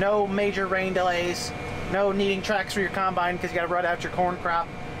 no major rain delays, no needing tracks for your combine because you got to rut out your corn crop,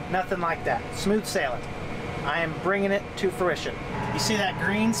 nothing like that. Smooth sailing. I am bringing it to fruition. You see that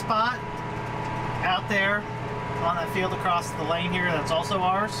green spot out there on that field across the lane here that's also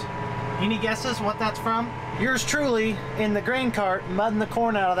ours? Any guesses what that's from? Yours truly, in the grain cart, mudding the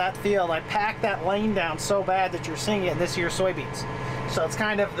corn out of that field. I packed that lane down so bad that you're seeing it in this year's soybeans. So it's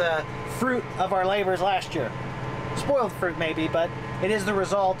kind of the fruit of our labors last year. Spoiled fruit maybe, but it is the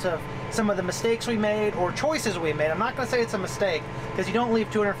result of some of the mistakes we made or choices we made. I'm not going to say it's a mistake because you don't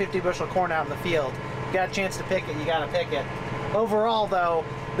leave 250 bushel corn out in the field. You got a chance to pick it, you got to pick it. Overall though,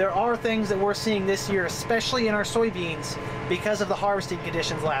 there are things that we're seeing this year, especially in our soybeans, because of the harvesting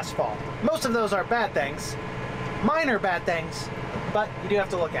conditions last fall. Most of those are bad things, minor bad things, but you do have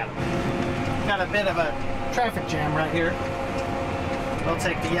to look at them. Got a bit of a traffic jam right here. We'll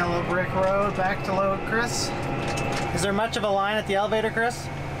take the yellow brick road back to load, Chris. Is there much of a line at the elevator, Chris?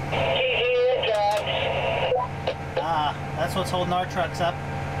 Ah, that's what's holding our trucks up.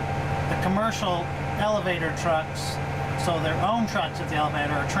 The commercial elevator trucks, so their own trucks at the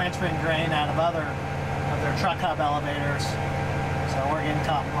elevator, are transferring grain out of other of their truck hub elevators. So we're getting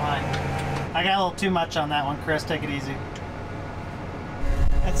caught in line. I got a little too much on that one, Chris. Take it easy.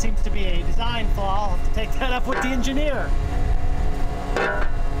 That seems to be a design flaw. I'll have to take that up with the engineer.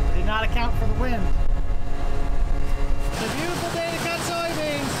 Did not account for the wind. It's a beautiful day to cut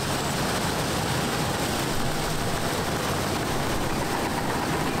soybeans.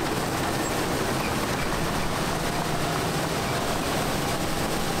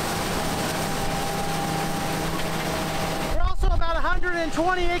 We're also about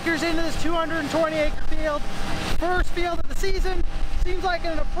 120 acres into this 220 acre field. First field of the season. Seems like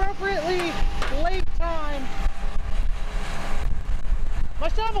an appropriately late time. My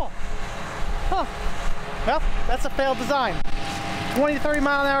shovel! Huh. Well, that's a failed design. 20 to 30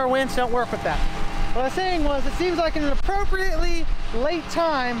 mile an hour winds don't work with that. What I was saying was, it seems like an appropriately late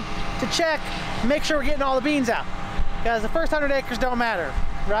time to check, make sure we're getting all the beans out. Because the first 100 acres don't matter,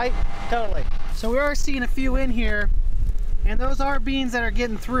 right? Totally. So we are seeing a few in here, and those are beans that are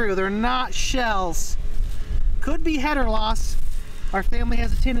getting through. They're not shells. Could be header loss. Our family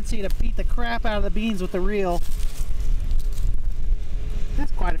has a tendency to beat the crap out of the beans with the reel.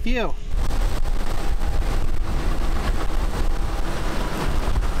 That's quite a few.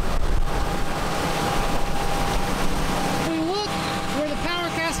 If we look where the power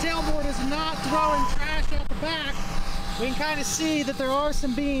cast tailboard is not throwing trash out the back, we can kind of see that there are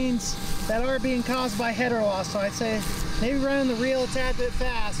some beans that are being caused by header loss. So I'd say maybe running the reel a tad bit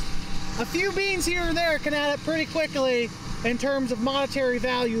fast. A few beans here and there can add up pretty quickly in terms of monetary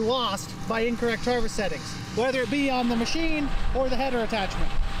value lost by incorrect harvest settings, whether it be on the machine or the header attachment.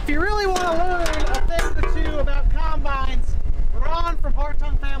 If you really want to learn a thing or two about combines, Ron from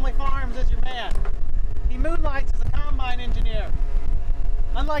Hartung Family Farms is your man. He moonlights as a combine engineer.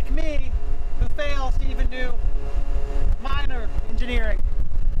 Unlike me, who fails to even do minor engineering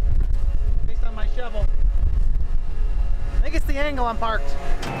based on my shovel. I think it's the angle I'm parked.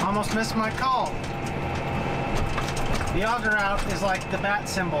 Almost missed my call. The auger out is like the bat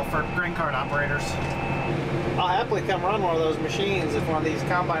symbol for grain cart operators. I'll happily come run one of those machines if one of these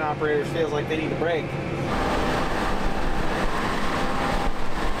combine operators feels like they need a break.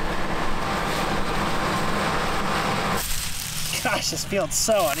 Gosh, this field's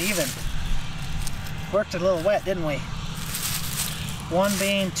so uneven. Worked it a little wet, didn't we? 1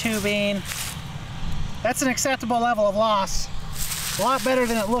 bean, 2 bean. That's an acceptable level of loss. A lot better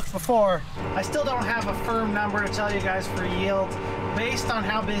than it looked before. I still don't have a firm number to tell you guys for yield. Based on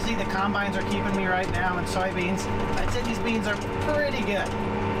how busy the combines are keeping me right now in soybeans, I'd say these beans are pretty good.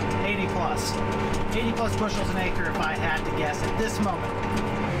 80 plus. 80 plus bushels an acre if I had to guess at this moment.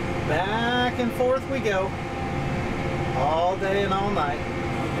 Back and forth we go. All day and all night.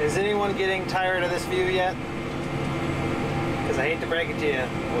 Is anyone getting tired of this view yet? Because I hate to break it to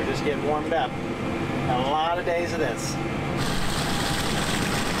you, we're just getting warmed up. A lot of days of this.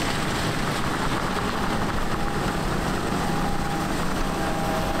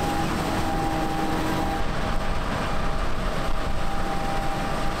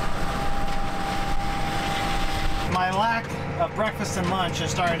 My lack of breakfast and lunch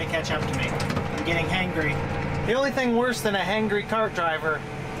is starting to catch up to me. I'm getting hangry. The only thing worse than a hangry cart driver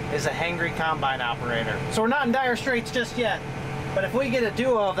is a hangry combine operator. So we're not in dire straits just yet, but if we get a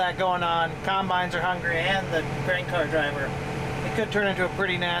duo of that going on, combines are hungry and the grain cart driver, it could turn into a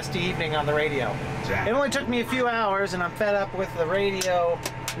pretty nasty evening on the radio. It only took me a few hours and I'm fed up with the radio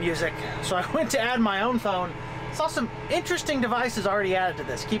music, so I went to add my own phone. Saw some interesting devices already added to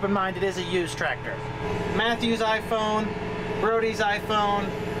this. Keep in mind it is a used tractor. Matthew's iPhone, Brody's iPhone,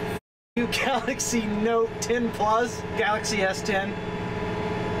 Galaxy Note 10 Plus, Galaxy S10.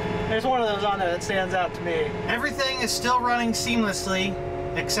 There's one of those on there that stands out to me. Everything is still running seamlessly,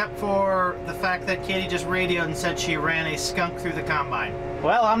 except for the fact that Katie just radioed and said she ran a skunk through the combine.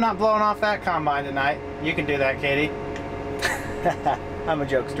 Well, I'm not blowing off that combine tonight. You can do that, Katie. I'm a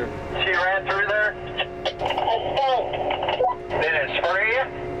jokester. She ran through there? Did it spray you? I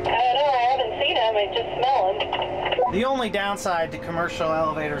don't know, I haven't seen them, I just smell them. The only downside to commercial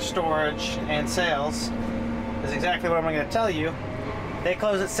elevator storage and sales is exactly what I'm going to tell you. They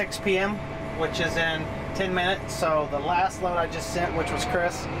close at 6 p.m., which is in 10 minutes, so the last load I just sent, which was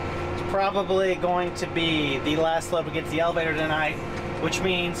Chris, is probably going to be the last load to get to the elevator tonight, which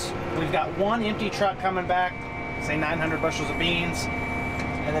means we've got one empty truck coming back, say 900 bushels of beans,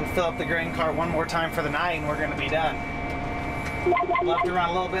 and then fill up the grain cart one more time for the night and we're going to be done. Love to run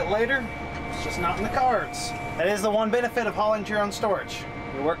a little bit later, it's just not in the cards. That is the one benefit of hauling to your own storage.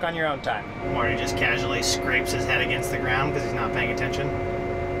 You work on your own time. Marty just casually scrapes his head against the ground because he's not paying attention.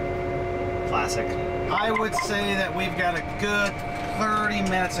 Classic. I would say that we've got a good 30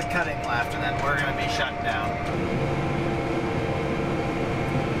 minutes of cutting left and then we're going to be shutting down.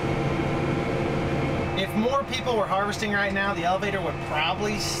 If more people were harvesting right now, the elevator would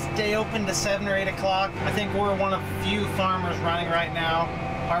probably stay open to 7 or 8 o'clock. I think we're one of few farmers running right now.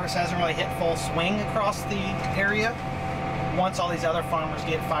 Harvest hasn't really hit full swing across the area. Once all these other farmers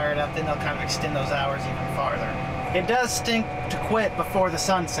get fired up, then they'll kind of extend those hours even farther. It does stink to quit before the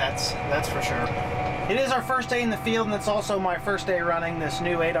sun sets, that's for sure. It is our first day in the field, and it's also my first day running this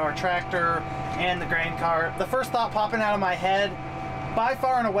new 8R tractor and the grain cart. The first thought popping out of my head, by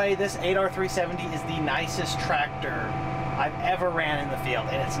far and away, this 8R 370 is the nicest tractor I've ever ran in the field,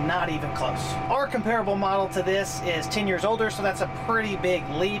 and it's not even close. Our comparable model to this is 10 years older, so that's a pretty big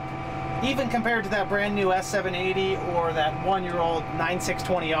leap. Even compared to that brand new S780 or that 1-year-old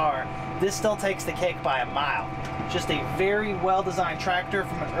 9620R, this still takes the cake by a mile. Just a very well-designed tractor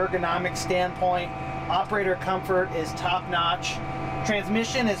from an ergonomic standpoint. Operator comfort is top-notch.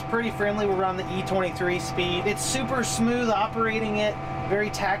 Transmission is pretty friendly. We're on the E23 speed. It's super smooth operating it,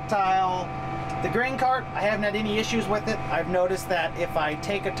 very tactile. The grain cart, I haven't had any issues with it. I've noticed that if I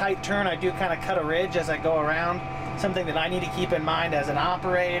take a tight turn, I do kind of cut a ridge as I go around. Something that I need to keep in mind as an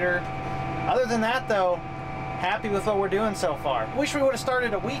operator. Other than that though, happy with what we're doing so far. Wish we would have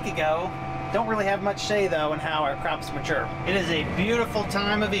started a week ago. Don't really have much say though in how our crops mature. It is a beautiful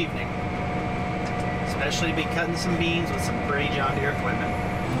time of evening. Especially to be cutting some beans with some pretty John Deere equipment.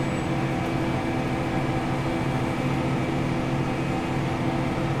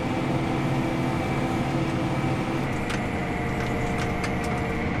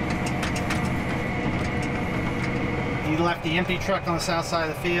 He left the empty truck on the south side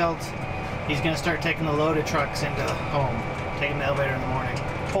of the field. He's going to start taking the loaded trucks into home, taking the elevator in the morning.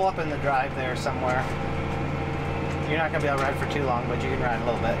 Pull up in the drive there somewhere. You're not gonna be able to ride for too long, but you can ride a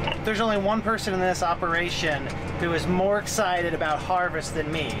little bit. There's only one person in this operation who is more excited about harvest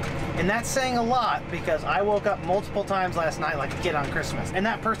than me. And that's saying a lot because I woke up multiple times last night like a kid on Christmas. And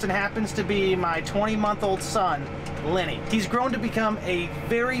that person happens to be my 20-month-old son, Lenny. He's grown to become a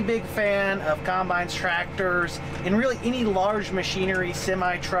very big fan of combines, tractors, and really any large machinery,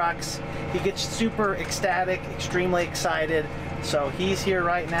 semi-trucks. He gets super ecstatic, extremely excited. So he's here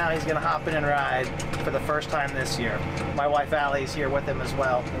right now. He's gonna hop in and ride for the first time this year. My wife Allie's here with him as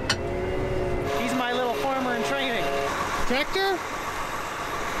well. He's my little farmer in training. Tractor?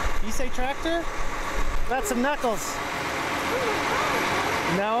 You say tractor? That's some knuckles.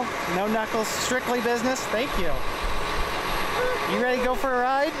 No, no knuckles, strictly business. Thank you. You ready to go for a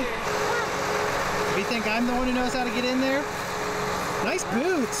ride? You think I'm the one who knows how to get in there? Nice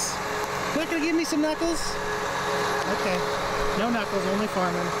boots. Not gonna give me some knuckles? Okay. No knuckles, only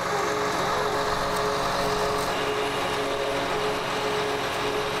farming.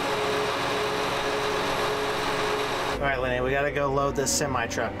 All right, Lenny, we gotta go load this semi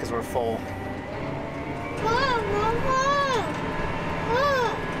truck because we're full.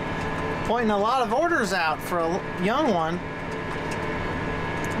 Pointing a lot of orders out for a young one.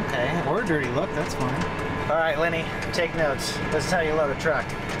 Okay, or a dirty look, that's fine. All right, Lenny, take notes. This is how you load a truck.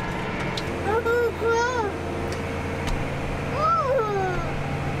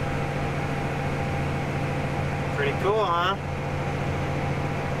 Pretty cool, huh?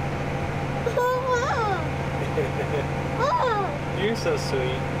 You're so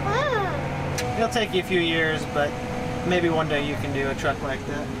sweet. It'll take you a few years, but maybe one day you can do a truck like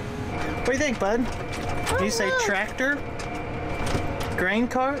that. What do you think, bud? You say tractor? Grain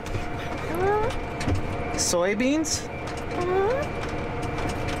cart? Soybeans?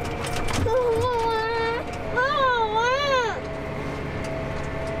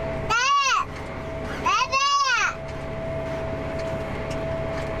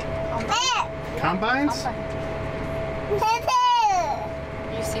 Combines?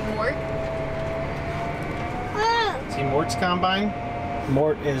 You see Mort? See Mort's combine?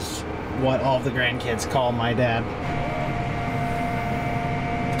 Mort is what all the grandkids call my dad.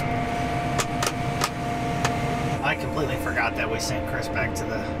 I completely forgot that we sent Chris back to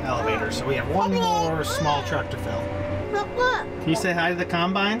the elevator, so we have one more small truck to fill. Can you say hi to the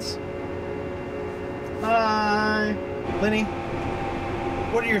combines? Hi. Lenny,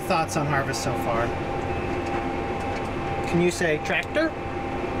 what are your thoughts on harvest so far? Can you say tractor?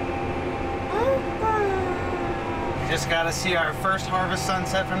 Just gotta see our first harvest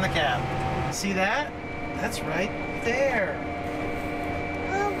sunset from the cab. See that? That's right there.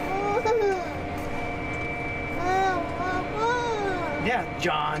 Yeah,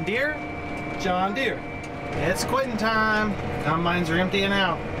 John Deere. John Deere. It's quitting time. Combines are emptying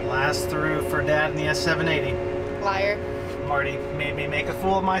out. Last through for Dad in the S780. Liar. Marty made me make a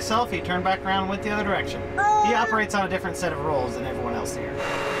fool of myself. He turned back around and went the other direction. He operates on a different set of rules than everyone else here.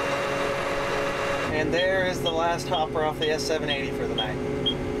 And there is the last hopper off the S780 for the night.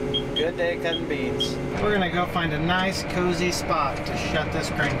 Good day cutting beans. We're gonna go find a nice cozy spot to shut this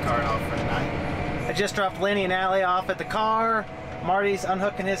grain cart off for the night. I just dropped Lenny and Allie off at the car. Marty's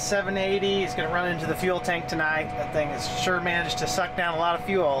unhooking his 780. He's gonna run into the fuel tank tonight. That thing has sure managed to suck down a lot of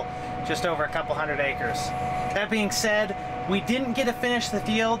fuel, just over a couple hundred acres. That being said, we didn't get to finish the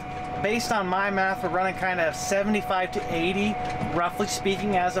field. Based on my math, we're running kind of 75 to 80, roughly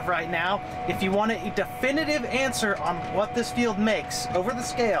speaking, as of right now. If you want a definitive answer on what this field makes over the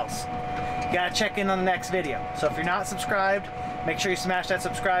scales, you gotta check in on the next video. So if you're not subscribed, make sure you smash that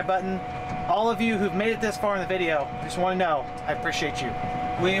subscribe button. All of you who've made it this far in the video, just want to know, I appreciate you.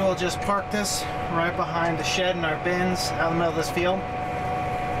 We will just park this right behind the shed and our bins out in the middle of this field.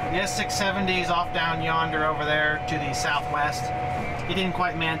 The S670 is off down yonder over there to the southwest. It didn't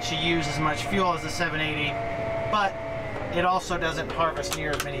quite manage to use as much fuel as the 780, but it also doesn't harvest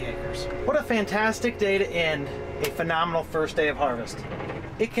near as many acres. What a fantastic day to end a phenomenal first day of harvest.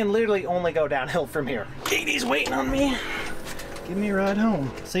 It can literally only go downhill from here. Katie's waiting on me. Give me a ride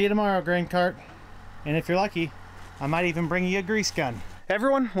home. See you tomorrow, grain cart. And if you're lucky, I might even bring you a grease gun.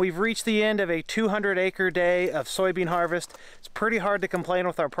 Everyone, we've reached the end of a 200-acre day of soybean harvest. It's pretty hard to complain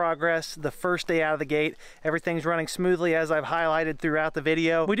with our progress the first day out of the gate. Everything's running smoothly as I've highlighted throughout the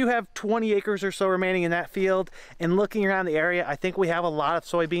video. We do have 20 acres or so remaining in that field, and looking around the area, I think we have a lot of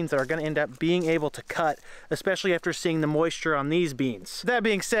soybeans that are going to end up being able to cut, especially after seeing the moisture on these beans. That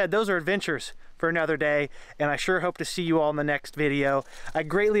being said, those are adventures for another day, and I sure hope to see you all in the next video. I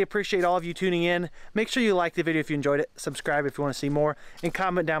greatly appreciate all of you tuning in. Make sure you like the video if you enjoyed it, subscribe if you want to see more, and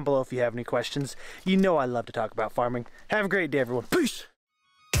comment down below if you have any questions. You know I love to talk about farming. Have a great day, everyone. Peace!